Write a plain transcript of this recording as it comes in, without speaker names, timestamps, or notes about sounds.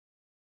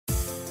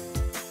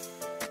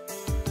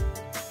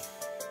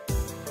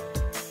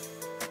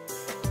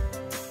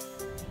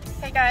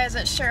Hey guys,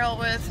 it's Cheryl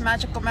with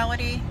Magical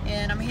Melody,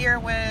 and I'm here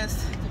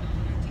with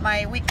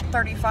my week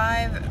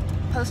 35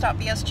 post-op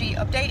VSG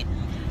update.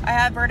 I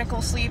had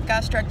vertical sleeve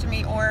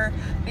gastrectomy or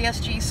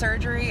VSG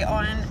surgery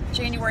on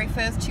January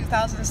 5th,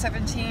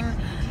 2017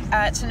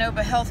 at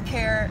Sonoma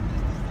Healthcare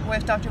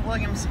with Dr.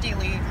 William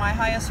Steele. My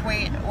highest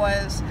weight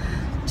was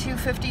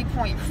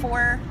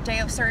 250.4, day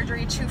of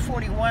surgery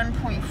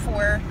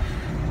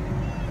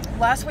 241.4.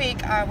 Last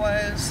week I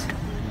was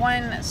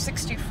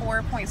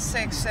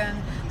 164.6,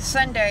 and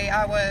Sunday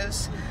I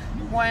was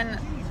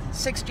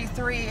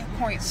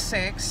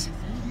 163.6.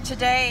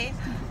 Today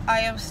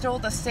I am still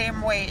the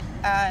same weight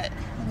at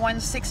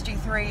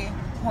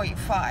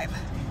 163.5.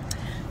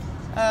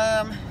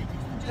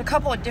 A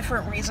couple of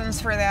different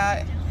reasons for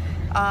that.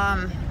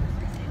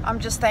 I'm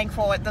just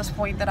thankful at this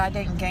point that I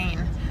didn't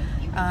gain,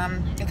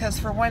 because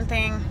for one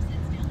thing,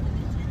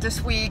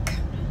 this week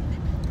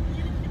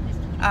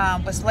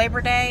was Labor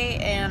Day,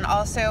 and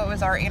also it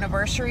was our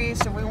anniversary,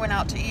 so we went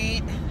out to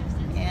eat,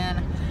 and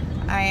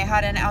I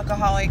had an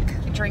alcoholic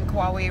drink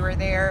while we were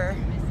there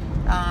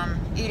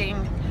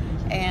eating,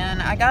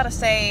 and I gotta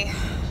say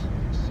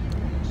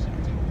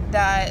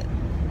that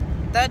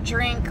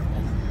drink,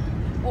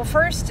 well,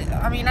 first,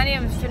 I mean, I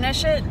didn't even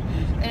finish it,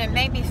 and it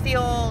made me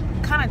feel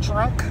kind of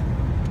drunk.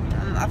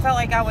 I felt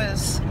like I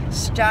was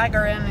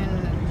staggering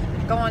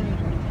and going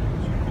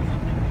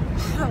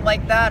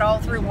like that all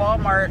through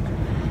Walmart.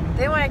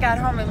 Then when I got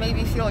home, it made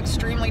me feel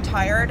extremely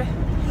tired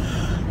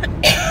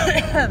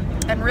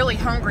and really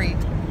hungry.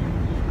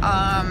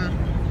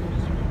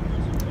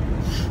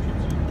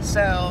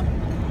 So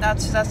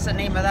that's the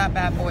name of that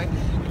bad boy.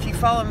 If you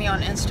follow me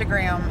on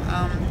Instagram,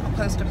 I'll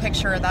post a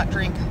picture of that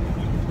drink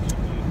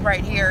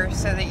right here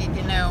so that you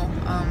can know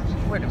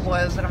what it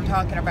was that I'm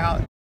talking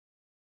about.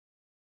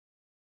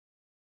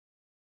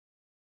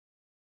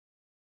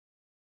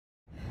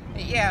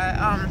 But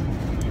yeah,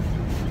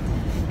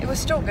 it was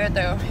still good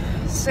though.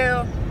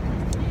 So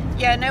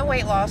yeah, no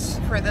weight loss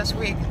for this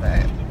week,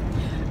 but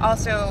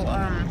also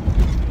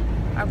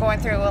I'm going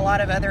through a lot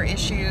of other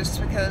issues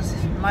because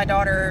my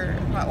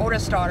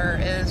oldest daughter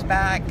is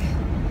back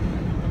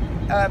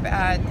up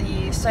at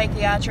the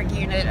psychiatric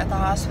unit at the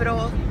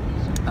hospital.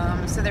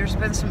 So there's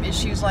been some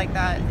issues like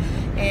that,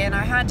 and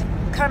I had to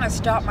kind of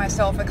stop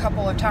myself a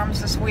couple of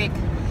times this week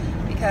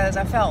because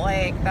I felt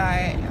like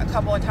that a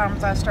couple of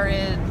times I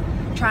started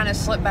trying to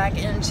slip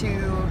back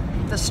into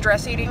the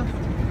stress eating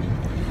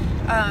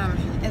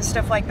and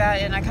stuff like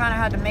that, and I kind of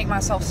had to make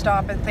myself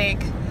stop and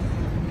think,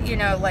 you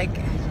know, like,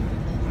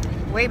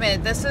 wait a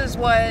minute, this is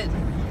what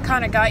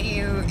kind of got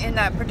you in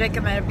that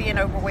predicament of being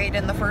overweight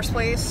in the first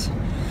place.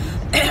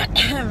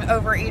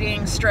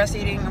 Overeating, stress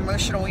eating,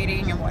 emotional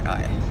eating, and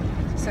whatnot.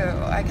 So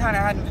I kind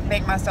of had to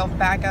make myself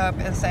back up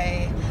and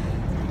say,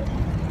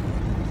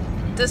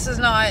 this is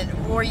not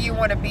where you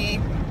want to be.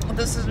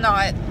 This is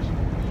not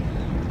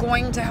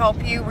going to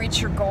help you reach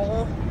your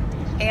goal,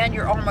 and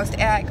you're almost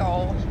at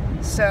goal.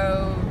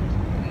 So,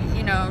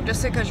 you know,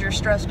 just because you're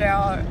stressed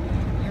out,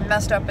 you're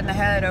messed up in the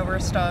head over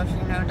stuff,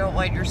 you know, don't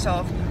let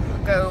yourself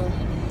go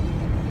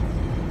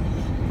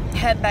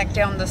head back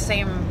down the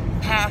same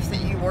path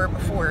that you were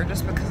before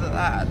just because of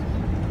that.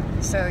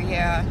 So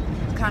yeah,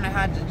 kind of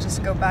had to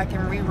just go back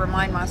and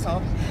remind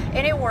myself,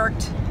 and it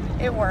worked.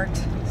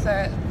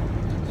 So,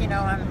 you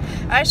know, I'm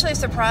actually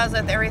surprised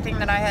that everything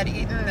that I had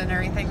eaten and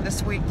everything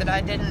this week that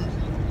I didn't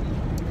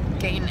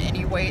gain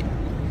any weight.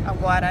 I'm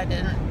glad I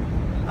didn't.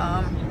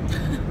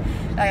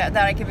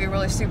 That I could be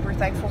really super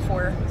thankful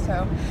for.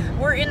 So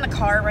we're in the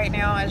car right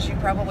now, as you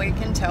probably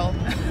can tell.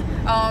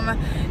 I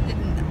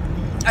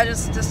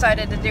just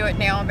decided to do it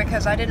now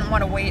because I didn't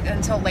want to wait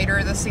until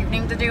later this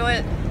evening to do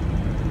it,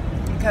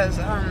 because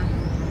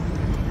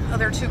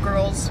other two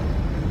girls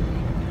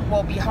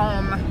will be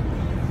home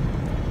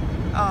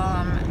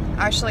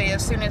actually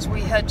as soon as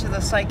we head to the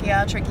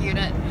psychiatric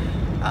unit.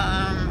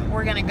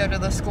 We're gonna go to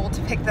the school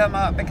to pick them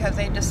up because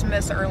they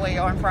dismiss early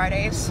on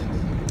Fridays.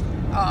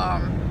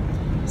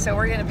 So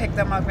we're gonna pick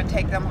them up and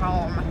take them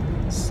home.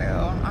 So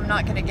I'm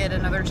not gonna get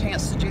another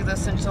chance to do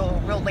this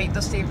until real late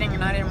this evening,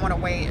 and I didn't want to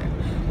wait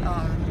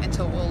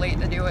until real late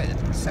to do it.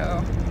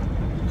 So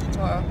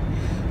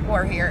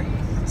we're here.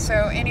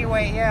 So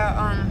anyway,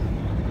 yeah,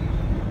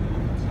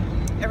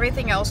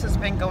 everything else has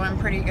been going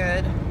pretty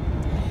good.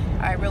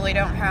 I really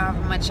don't have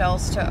much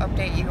else to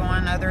update you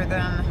on other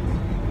than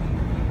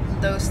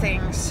those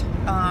things.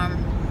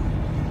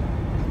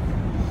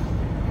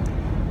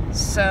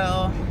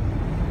 So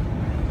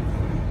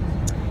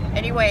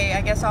anyway,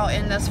 I guess I'll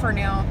end this for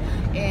now,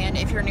 and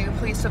if you're new,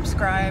 please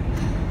subscribe.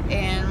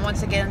 And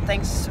once again,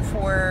 thanks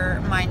for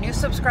my new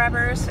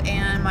subscribers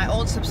and my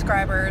old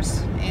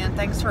subscribers, and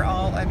thanks for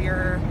all of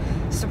your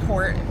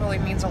support. It really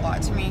means a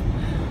lot to me.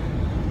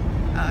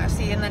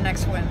 See you in the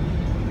next one.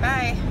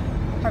 Bye.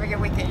 Have a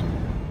good weekend.